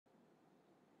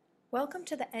Welcome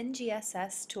to the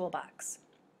NGSS Toolbox.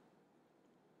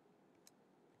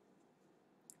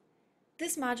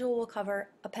 This module will cover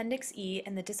Appendix E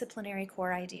and the Disciplinary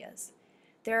Core Ideas.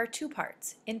 There are two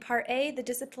parts. In Part A, the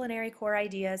Disciplinary Core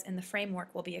Ideas and the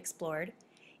framework will be explored.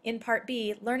 In Part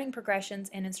B, learning progressions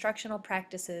and instructional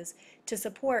practices to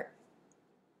support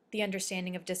the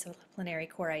understanding of disciplinary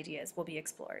core ideas will be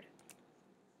explored.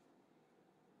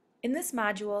 In this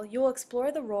module, you will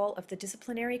explore the role of the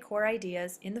disciplinary core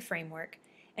ideas in the framework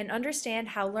and understand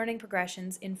how learning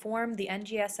progressions inform the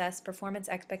NGSS performance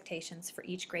expectations for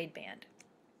each grade band.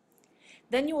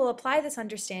 Then you will apply this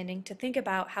understanding to think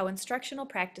about how instructional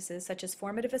practices such as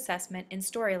formative assessment and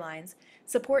storylines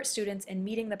support students in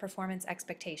meeting the performance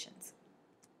expectations.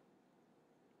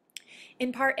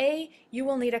 In Part A, you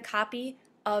will need a copy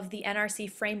of the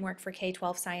NRC Framework for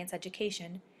K-12 Science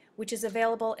Education, which is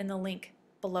available in the link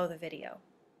below the video.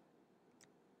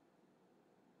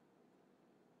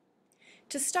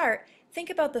 To start,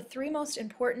 think about the three most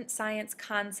important science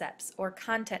concepts or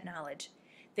content knowledge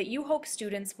that you hope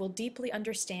students will deeply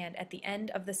understand at the end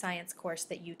of the science course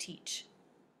that you teach.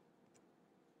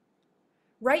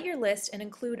 Write your list and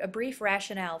include a brief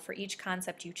rationale for each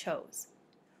concept you chose.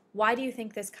 Why do you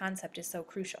think this concept is so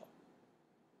crucial?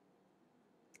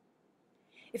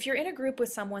 If you're in a group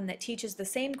with someone that teaches the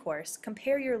same course,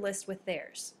 compare your list with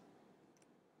theirs.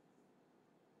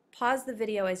 Pause the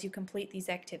video as you complete these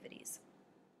activities.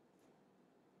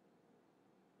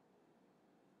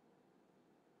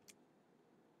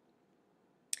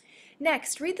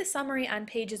 Next, read the summary on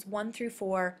pages 1 through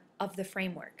 4 of the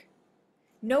framework.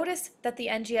 Notice that the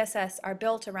NGSS are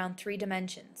built around 3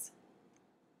 dimensions.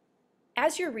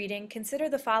 As you're reading, consider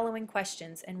the following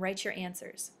questions and write your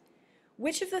answers.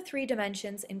 Which of the 3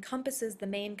 dimensions encompasses the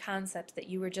main concept that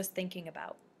you were just thinking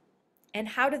about? And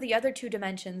how do the other 2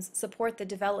 dimensions support the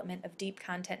development of deep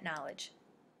content knowledge?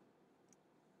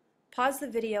 Pause the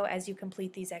video as you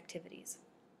complete these activities.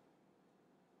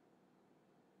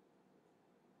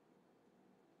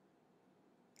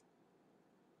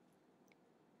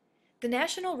 The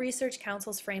National Research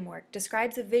Council's framework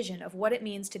describes a vision of what it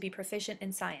means to be proficient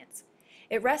in science.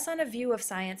 It rests on a view of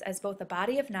science as both a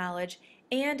body of knowledge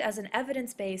and as an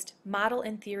evidence-based,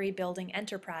 model-and-theory building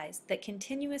enterprise that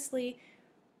continuously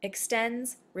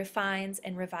extends, refines,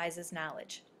 and revises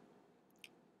knowledge.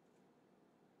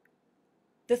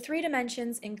 The 3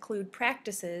 dimensions include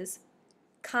practices,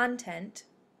 content,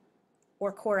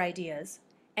 or core ideas,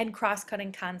 and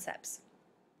cross-cutting concepts.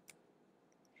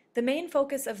 The main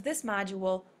focus of this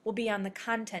module will be on the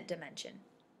content dimension.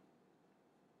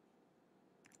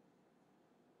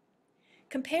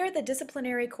 Compare the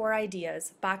disciplinary core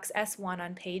ideas, box S1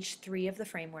 on page 3 of the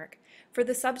framework, for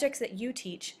the subjects that you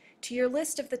teach to your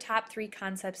list of the top 3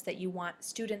 concepts that you want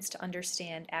students to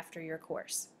understand after your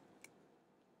course.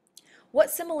 What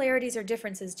similarities or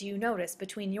differences do you notice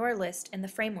between your list and the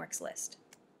framework's list?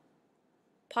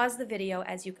 Pause the video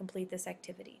as you complete this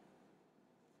activity.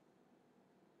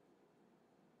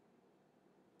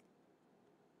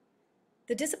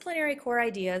 The disciplinary core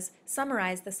ideas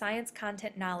summarize the science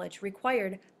content knowledge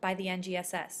required by the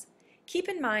NGSS. Keep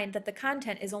in mind that the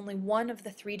content is only one of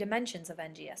the 3 dimensions of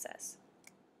NGSS.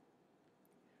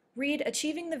 Read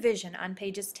Achieving the Vision on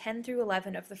pages 10 through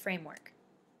 11 of the framework.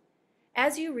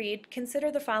 As you read, consider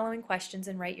the following questions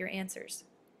and write your answers.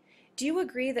 Do you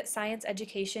agree that science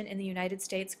education in the United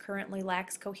States currently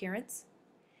lacks coherence?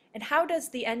 And how does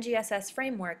the NGSS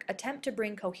framework attempt to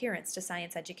bring coherence to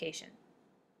science education?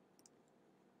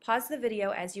 Pause the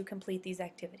video as you complete these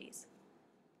activities.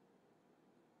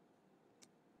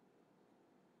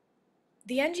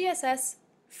 The NGSS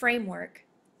framework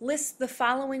lists the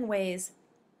following ways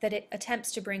that it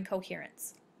attempts to bring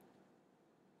coherence.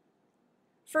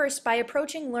 First, by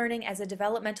approaching learning as a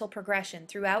developmental progression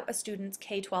throughout a student's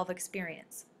K-12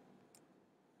 experience.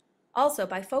 Also,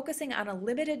 by focusing on a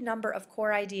limited number of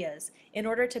core ideas in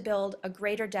order to build a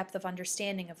greater depth of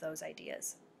understanding of those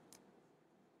ideas.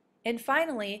 And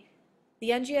finally,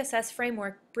 the NGSS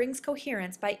framework brings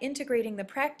coherence by integrating the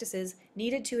practices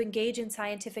needed to engage in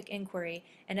scientific inquiry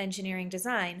and engineering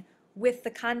design with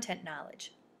the content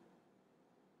knowledge.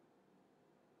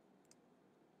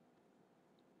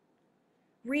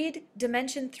 Read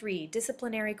Dimension 3,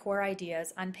 Disciplinary Core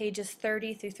Ideas on pages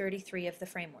 30 through 33 of the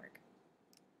framework.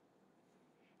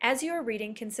 As you are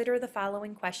reading, consider the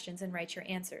following questions and write your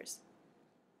answers.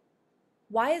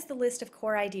 Why is the list of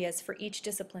core ideas for each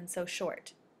discipline so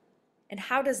short? And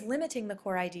how does limiting the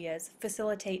core ideas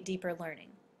facilitate deeper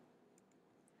learning?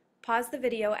 Pause the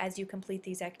video as you complete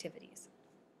these activities.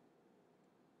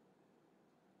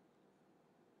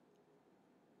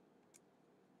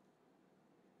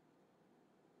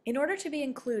 In order to be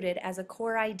included as a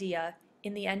core idea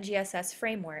in the NGSS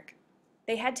framework,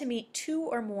 they had to meet 2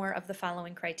 or more of the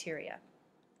following criteria.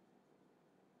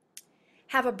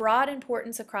 Have a broad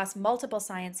importance across multiple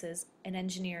sciences and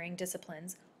engineering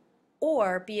disciplines,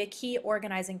 or be a key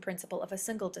organizing principle of a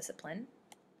single discipline.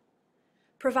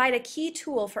 Provide a key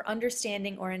tool for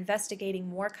understanding or investigating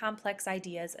more complex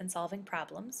ideas and solving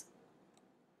problems.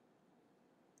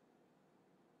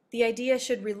 The idea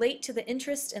should relate to the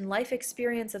interest and life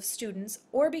experience of students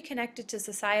or be connected to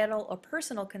societal or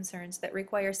personal concerns that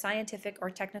require scientific or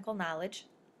technical knowledge.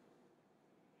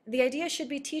 The idea should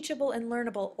be teachable and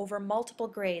learnable over multiple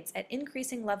grades at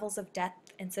increasing levels of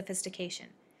depth and sophistication.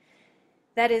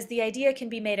 That is, the idea can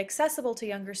be made accessible to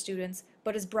younger students,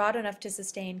 but is broad enough to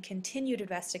sustain continued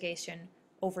investigation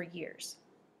over years.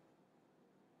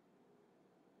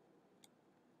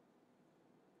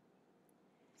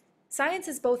 Science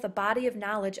is both a body of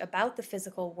knowledge about the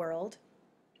physical world,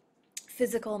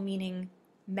 physical meaning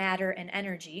matter and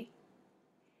energy,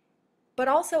 but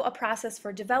also a process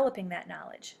for developing that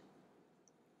knowledge.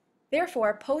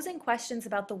 Therefore, posing questions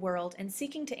about the world and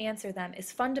seeking to answer them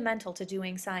is fundamental to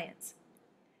doing science.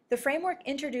 The framework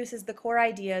introduces the core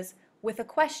ideas with a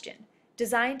question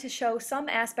designed to show some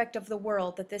aspect of the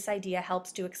world that this idea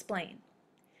helps to explain.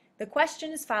 The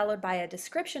question is followed by a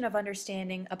description of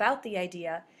understanding about the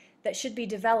idea that should be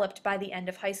developed by the end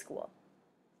of high school.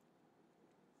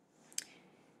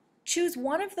 Choose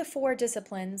one of the 4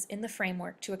 disciplines in the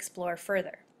framework to explore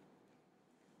further.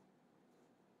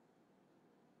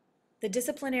 The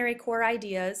disciplinary core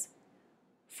ideas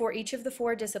for each of the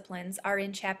 4 disciplines are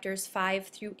in chapters 5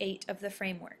 through 8 of the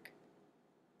framework.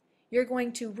 You're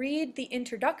going to read the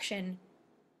introduction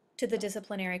to the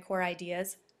disciplinary core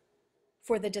ideas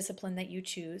for the discipline that you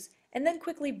choose, and then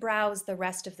quickly browse the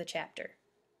rest of the chapter.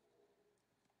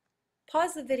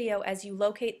 Pause the video as you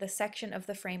locate the section of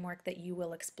the framework that you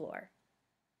will explore.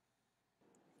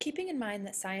 Keeping in mind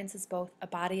that science is both a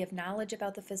body of knowledge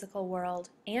about the physical world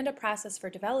and a process for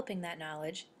developing that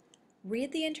knowledge,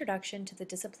 read the introduction to the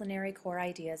disciplinary core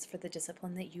ideas for the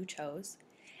discipline that you chose,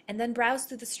 and then browse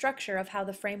through the structure of how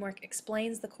the framework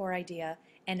explains the core idea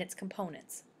and its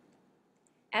components.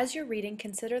 As you're reading,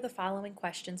 consider the following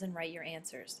questions and write your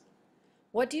answers.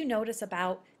 What do you notice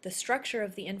about the structure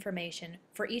of the information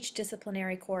for each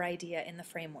disciplinary core idea in the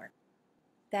framework?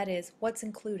 That is, what's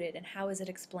included and how is it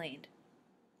explained?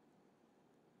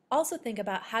 Also think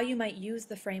about how you might use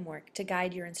the framework to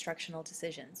guide your instructional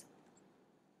decisions.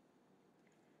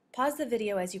 Pause the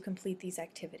video as you complete these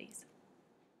activities.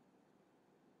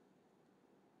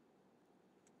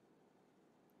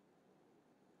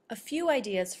 A few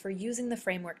ideas for using the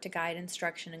framework to guide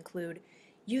instruction include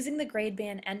using the grade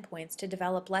band endpoints to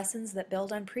develop lessons that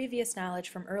build on previous knowledge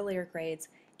from earlier grades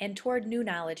and toward new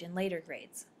knowledge in later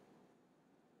grades.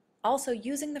 Also,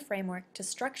 using the framework to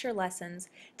structure lessons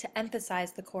to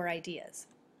emphasize the core ideas.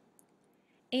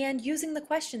 And using the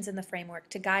questions in the framework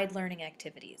to guide learning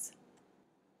activities.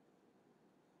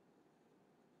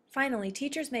 Finally,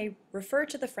 teachers may refer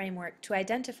to the framework to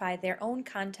identify their own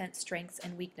content strengths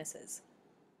and weaknesses.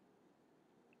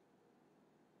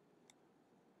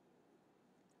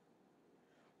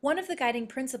 One of the guiding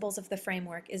principles of the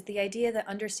framework is the idea that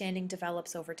understanding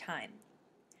develops over time.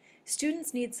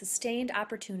 Students need sustained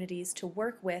opportunities to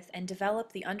work with and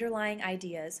develop the underlying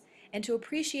ideas and to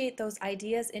appreciate those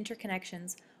ideas'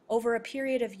 interconnections over a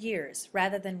period of years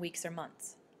rather than weeks or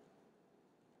months.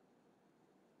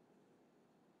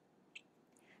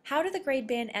 How do the grade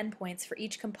band endpoints for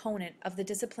each component of the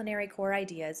disciplinary core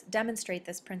ideas demonstrate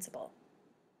this principle?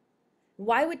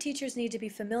 Why would teachers need to be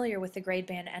familiar with the grade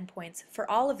band endpoints for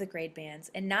all of the grade bands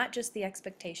and not just the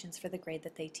expectations for the grade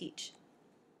that they teach?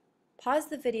 Pause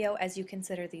the video as you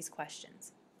consider these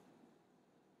questions.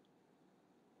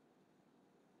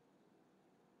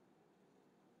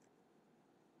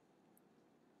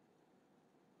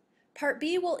 Part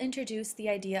B will introduce the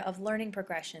idea of learning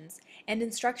progressions and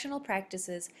instructional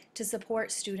practices to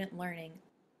support student learning.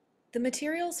 The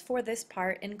materials for this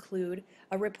part include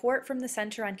a report from the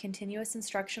Center on Continuous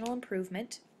Instructional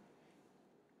Improvement,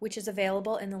 which is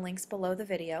available in the links below the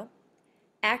video,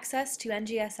 access to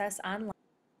NGSS Online,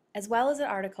 as well as an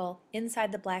article,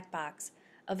 Inside the Black Box,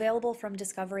 available from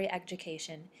Discovery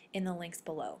Education in the links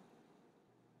below.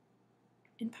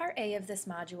 In Part A of this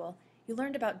module, you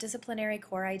learned about disciplinary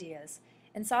core ideas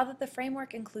and saw that the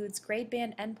framework includes grade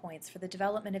band endpoints for the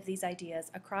development of these ideas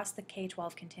across the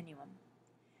K-12 continuum.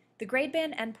 The grade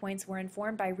band endpoints were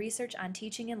informed by research on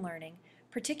teaching and learning,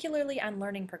 particularly on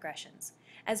learning progressions,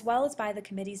 as well as by the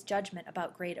committee's judgment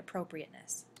about grade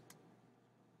appropriateness.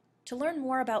 To learn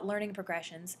more about learning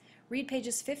progressions, read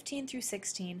pages 15 through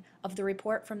 16 of the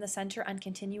report from the Center on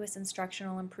Continuous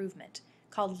Instructional Improvement,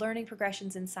 called Learning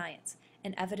Progressions in Science,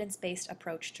 an Evidence-Based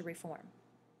Approach to Reform.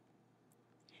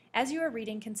 As you are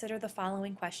reading, consider the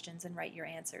following questions and write your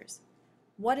answers.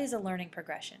 What is a learning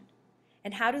progression?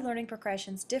 And how do learning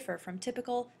progressions differ from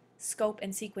typical scope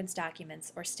and sequence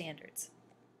documents or standards?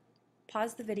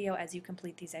 Pause the video as you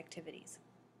complete these activities.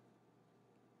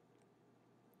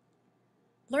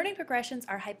 Learning progressions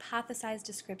are hypothesized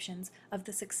descriptions of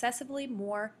the successively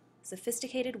more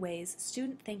sophisticated ways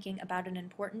student thinking about an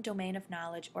important domain of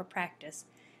knowledge or practice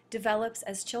develops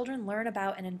as children learn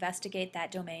about and investigate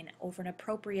that domain over an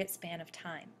appropriate span of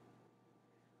time.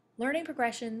 Learning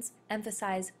progressions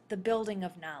emphasize the building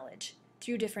of knowledge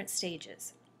through different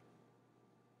stages.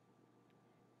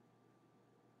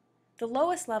 The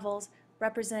lowest levels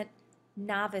represent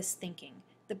novice thinking,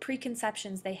 the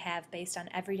preconceptions they have based on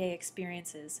everyday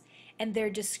experiences, and their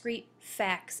discrete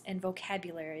facts and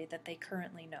vocabulary that they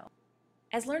currently know.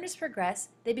 As learners progress,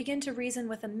 they begin to reason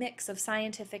with a mix of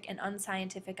scientific and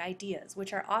unscientific ideas,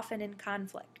 which are often in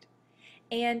conflict,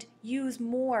 and use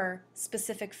more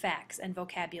specific facts and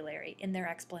vocabulary in their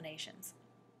explanations.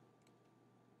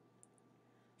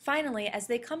 Finally, as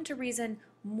they come to reason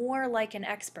more like an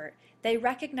expert, they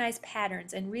recognize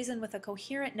patterns and reason with a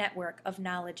coherent network of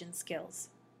knowledge and skills.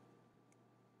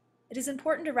 It is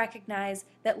important to recognize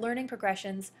that learning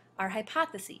progressions are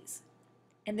hypotheses,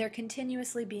 and they're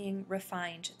continuously being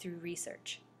refined through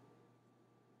research.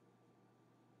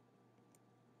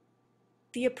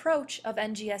 The approach of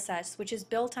NGSS, which is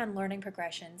built on learning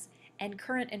progressions and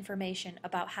current information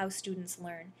about how students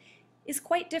learn, is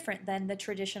quite different than the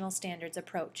traditional standards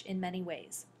approach in many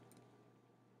ways.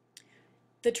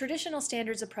 The traditional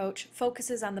standards approach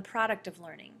focuses on the product of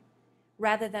learning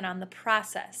rather than on the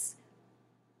process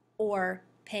or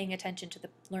paying attention to the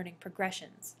learning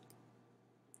progressions.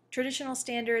 Traditional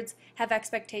standards have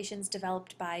expectations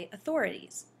developed by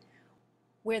authorities,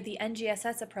 where the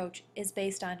NGSS approach is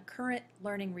based on current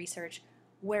learning research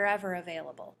wherever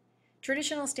available.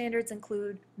 Traditional standards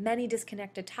include many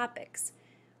disconnected topics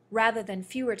rather than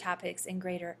fewer topics in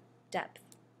greater depth.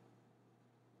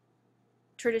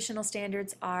 Traditional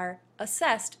standards are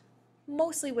assessed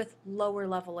mostly with lower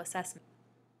level assessment,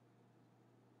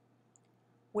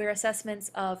 where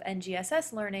assessments of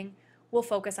NGSS learning will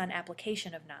focus on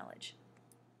application of knowledge.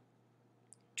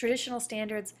 Traditional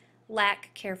standards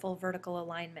lack careful vertical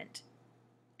alignment,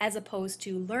 as opposed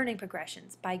to learning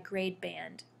progressions by grade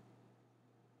band.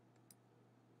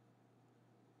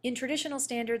 In traditional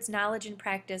standards, knowledge and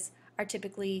practice are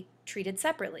typically treated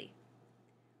separately,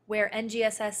 where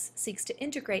NGSS seeks to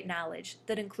integrate knowledge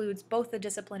that includes both the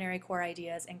disciplinary core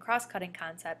ideas and cross-cutting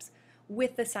concepts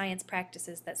with the science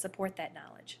practices that support that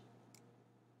knowledge.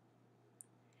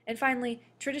 And finally,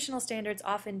 traditional standards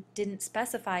often didn't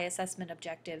specify assessment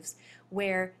objectives,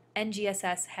 where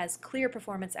NGSS has clear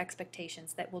performance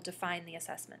expectations that will define the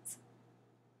assessments.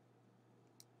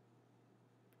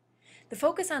 The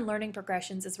focus on learning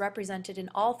progressions is represented in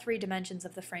all three dimensions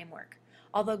of the framework,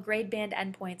 although grade band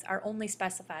endpoints are only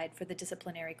specified for the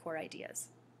disciplinary core ideas.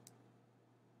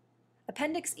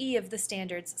 Appendix E of the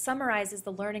standards summarizes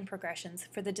the learning progressions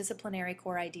for the disciplinary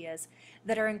core ideas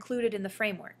that are included in the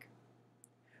framework.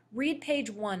 Read page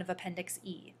 1 of Appendix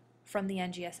E from the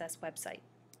NGSS website.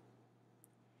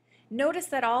 Notice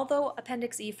that although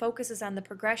Appendix E focuses on the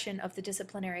progression of the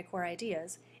disciplinary core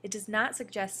ideas, it does not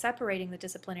suggest separating the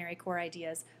disciplinary core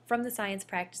ideas from the science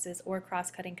practices or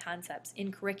cross-cutting concepts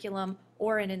in curriculum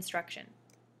or in instruction.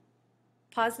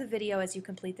 Pause the video as you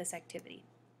complete this activity.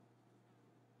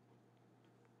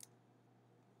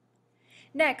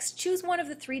 Next, choose one of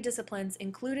the three disciplines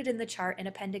included in the chart in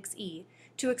Appendix E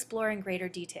to explore in greater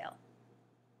detail.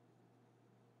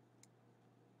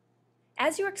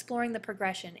 As you're exploring the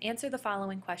progression, answer the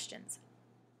following questions.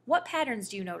 What patterns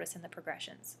do you notice in the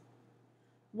progressions?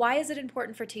 Why is it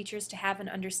important for teachers to have an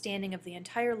understanding of the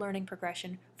entire learning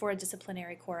progression for a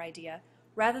disciplinary core idea,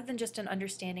 rather than just an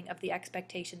understanding of the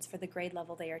expectations for the grade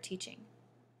level they are teaching?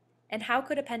 And how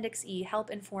could Appendix E help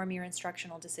inform your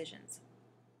instructional decisions?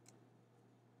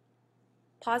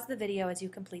 Pause the video as you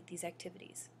complete these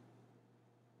activities.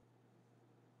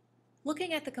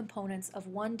 Looking at the components of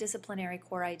one disciplinary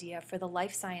core idea for the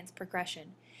life science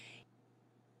progression,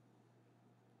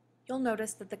 you'll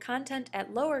notice that the content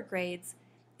at lower grades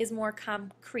is more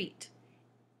concrete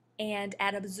and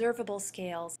at observable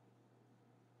scales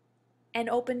and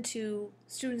open to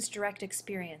students' direct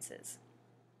experiences.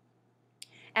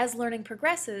 As learning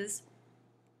progresses,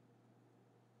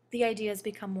 the ideas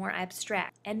become more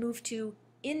abstract and move to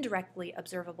indirectly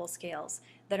observable scales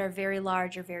that are very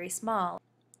large or very small,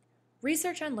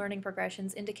 Research on learning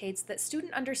progressions indicates that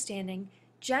student understanding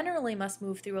generally must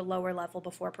move through a lower level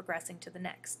before progressing to the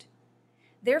next.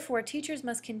 Therefore, teachers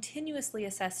must continuously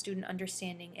assess student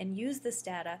understanding and use this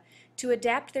data to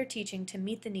adapt their teaching to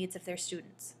meet the needs of their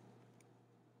students.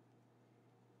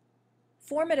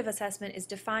 Formative assessment is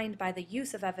defined by the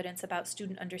use of evidence about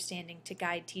student understanding to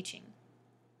guide teaching.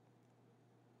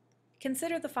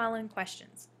 Consider the following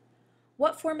questions.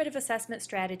 What formative assessment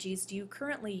strategies do you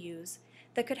currently use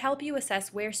that could help you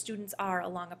assess where students are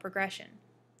along a progression?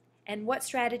 And what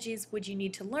strategies would you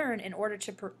need to learn in order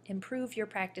to improve your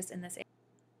practice in this area?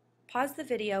 Pause the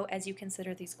video as you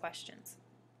consider these questions.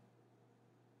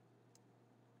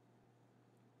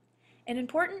 An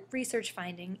important research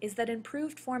finding is that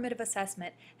improved formative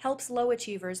assessment helps low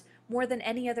achievers more than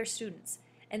any other students,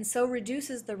 and so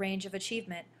reduces the range of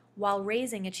achievement while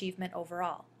raising achievement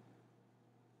overall.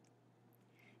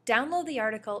 Download the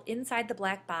article Inside the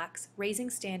Black Box, Raising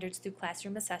Standards Through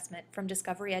Classroom Assessment from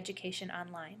Discovery Education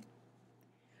online.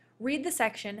 Read the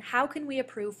section, How Can We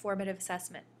Improve Formative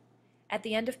Assessment? At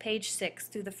the end of page 6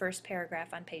 through the first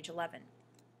paragraph on page 11.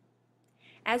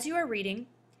 As you are reading,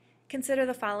 consider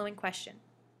the following question.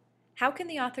 How can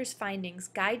the author's findings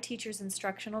guide teachers'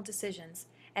 instructional decisions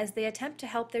as they attempt to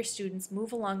help their students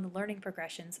move along the learning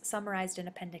progressions summarized in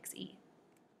Appendix E?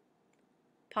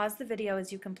 Pause the video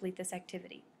as you complete this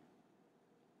activity.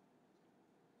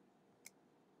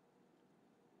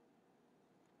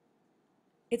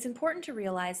 It's important to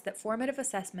realize that formative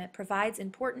assessment provides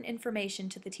important information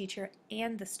to the teacher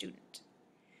and the student.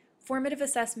 Formative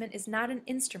assessment is not an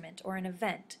instrument or an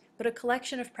event, but a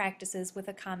collection of practices with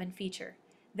a common feature.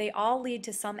 They all lead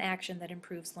to some action that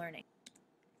improves learning.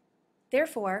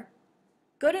 Therefore,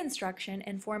 good instruction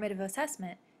and formative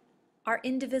assessment are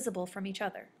indivisible from each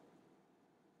other.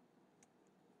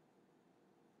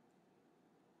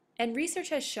 And research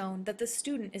has shown that the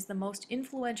student is the most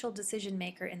influential decision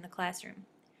maker in the classroom.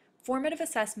 Formative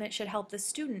assessment should help the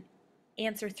student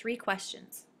answer 3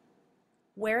 questions.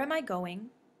 Where am I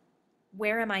going?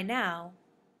 Where am I now?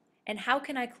 And how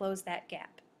can I close that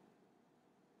gap?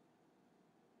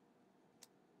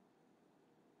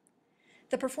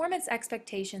 The performance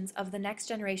expectations of the next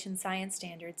generation science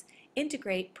standards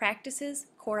integrate practices,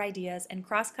 core ideas, and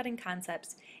cross-cutting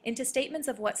concepts into statements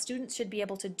of what students should be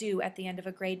able to do at the end of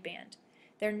a grade band.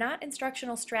 They're not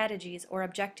instructional strategies or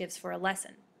objectives for a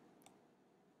lesson.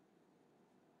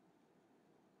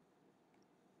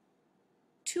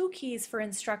 Two keys for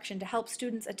instruction to help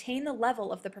students attain the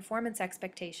level of the performance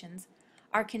expectations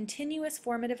are continuous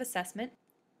formative assessment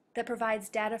that provides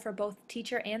data for both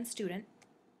teacher and student,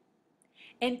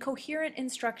 and coherent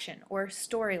instruction, or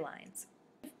storylines.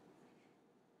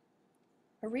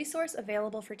 A resource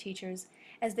available for teachers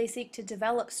as they seek to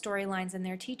develop storylines in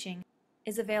their teaching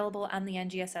is available on the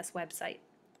NGSS website.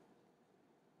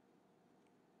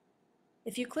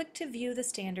 If you click to view the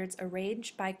standards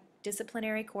arranged by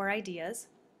Disciplinary Core Ideas,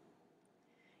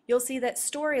 you'll see that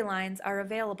storylines are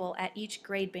available at each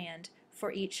grade band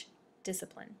for each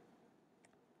discipline.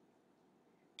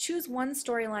 Choose one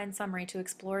storyline summary to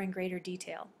explore in greater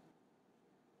detail.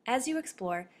 As you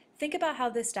explore, think about how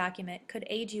this document could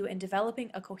aid you in developing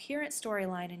a coherent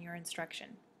storyline in your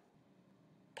instruction.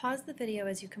 Pause the video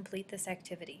as you complete this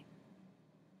activity.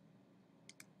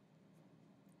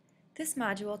 This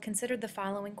module considered the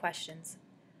following questions.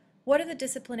 What are the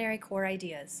disciplinary core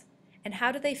ideas? And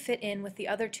how do they fit in with the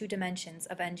other 2 dimensions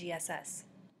of NGSS?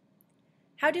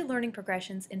 How do learning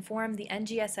progressions inform the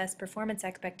NGSS performance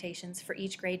expectations for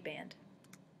each grade band?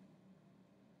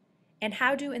 And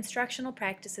how do instructional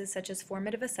practices such as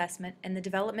formative assessment and the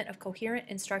development of coherent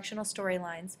instructional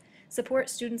storylines support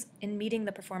students in meeting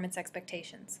the performance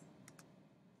expectations?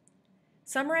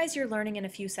 Summarize your learning in a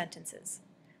few sentences.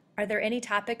 Are there any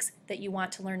topics that you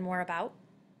want to learn more about?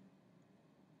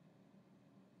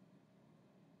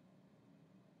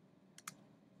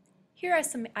 Here are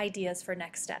some ideas for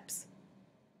next steps.